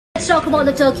talk about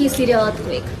the Turkey-Syria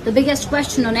earthquake. The biggest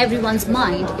question on everyone's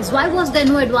mind is why was there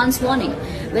no advance warning?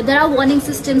 Where there are warning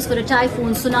systems for a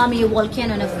typhoon, tsunami, a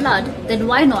volcano and a flood, then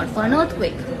why not for an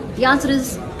earthquake? The answer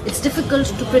is it's difficult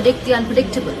to predict the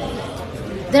unpredictable.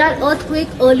 There are earthquake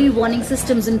early warning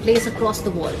systems in place across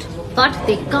the world, but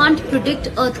they can't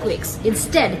predict earthquakes.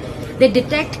 Instead, they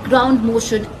detect ground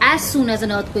motion as soon as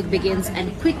an earthquake begins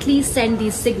and quickly send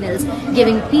these signals,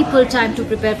 giving people time to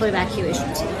prepare for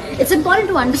evacuations. It's important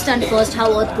to understand first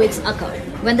how earthquakes occur.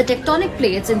 When the tectonic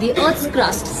plates in the Earth's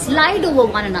crust slide over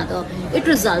one another, it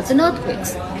results in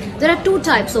earthquakes. There are two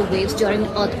types of waves during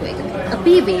an earthquake, a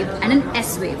P wave and an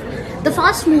S wave. The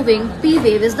fast-moving P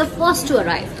wave is the first to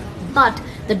arrive, but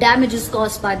the damage is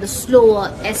caused by the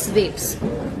slower S waves.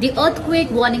 The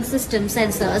earthquake warning system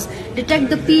sensors detect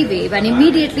the P wave and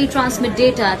immediately transmit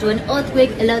data to an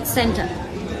earthquake alert center.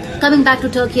 Coming back to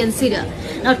Turkey and Syria.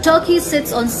 Now, Turkey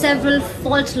sits on several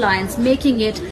fault lines, making it